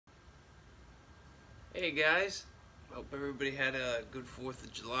Hey guys, hope everybody had a good 4th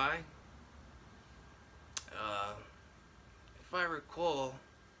of July. Uh, if I recall,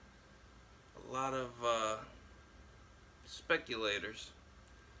 a lot of speculators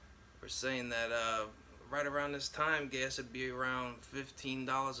were saying that right around this time gas would be around $15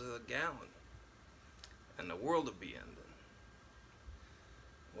 a gallon and the world would be ending.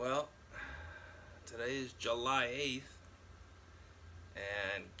 Well, today is July 8th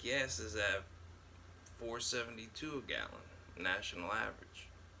and gas is at $4.72 a gallon, national average.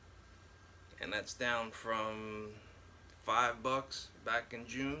 And that's down from $5 back in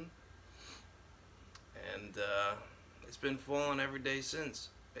June, and it's been falling every day since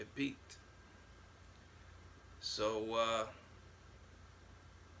it peaked. So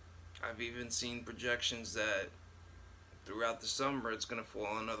I've even seen projections that throughout the summer it's going to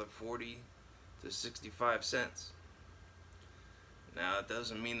fall another 40 to 65 cents. Now it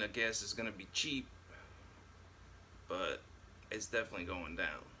doesn't mean that gas is going to be cheap, but it's definitely going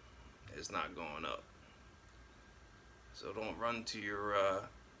down. It's not going up. So don't run to your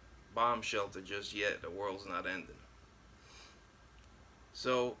bomb shelter just yet. The world's not ending.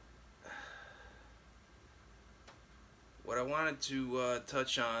 So what I wanted to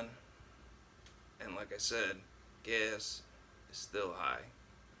touch on, and like I said, gas is still high,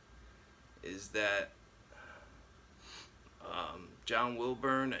 is that John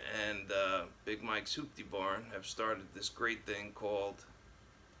Wilburn and Big Mike's Hoopty Barn have started this great thing called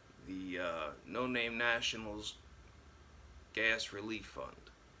the No Name Nationals Gas Relief Fund.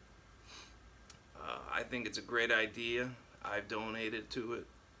 I think it's a great idea. I've donated to it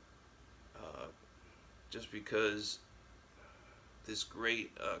just because this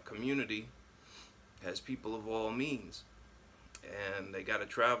great community has people of all means, and they got to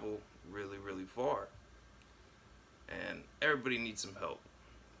travel really far, and everybody needs some help.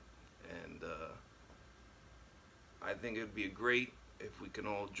 And I think it would be great if we can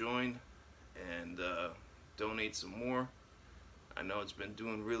all join and donate some more. I know it's been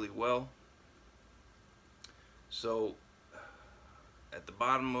doing really well. So at the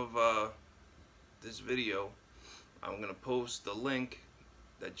bottom of this video, I'm gonna post the link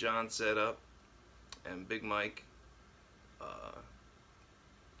that John set up and Big Mike,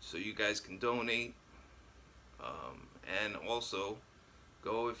 so you guys can donate, and also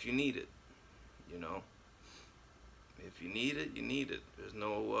go if you need it. You know, if you need it, you need it. There's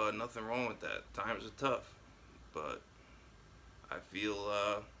no nothing wrong with that. Times are tough, but I feel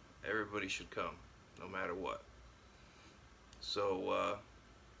everybody should come, no matter what. So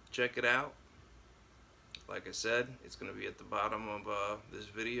check it out. Like I said, it's going to be at the bottom of this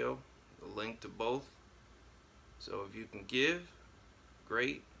video, the link to both. So if you can give,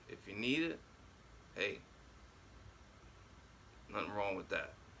 great. If you need it, hey, nothing wrong with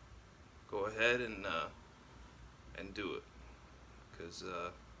that. Go ahead and do it, because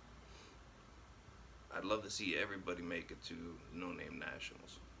I'd love to see everybody make it to No Name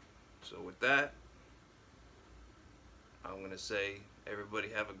Nationals. So with that, I'm going to say everybody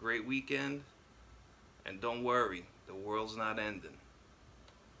have a great weekend, and don't worry, the world's not ending.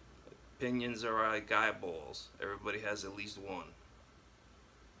 Opinions are like eyeballs. Everybody has at least one.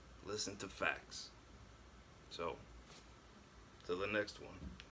 Listen to facts. So, till the next one.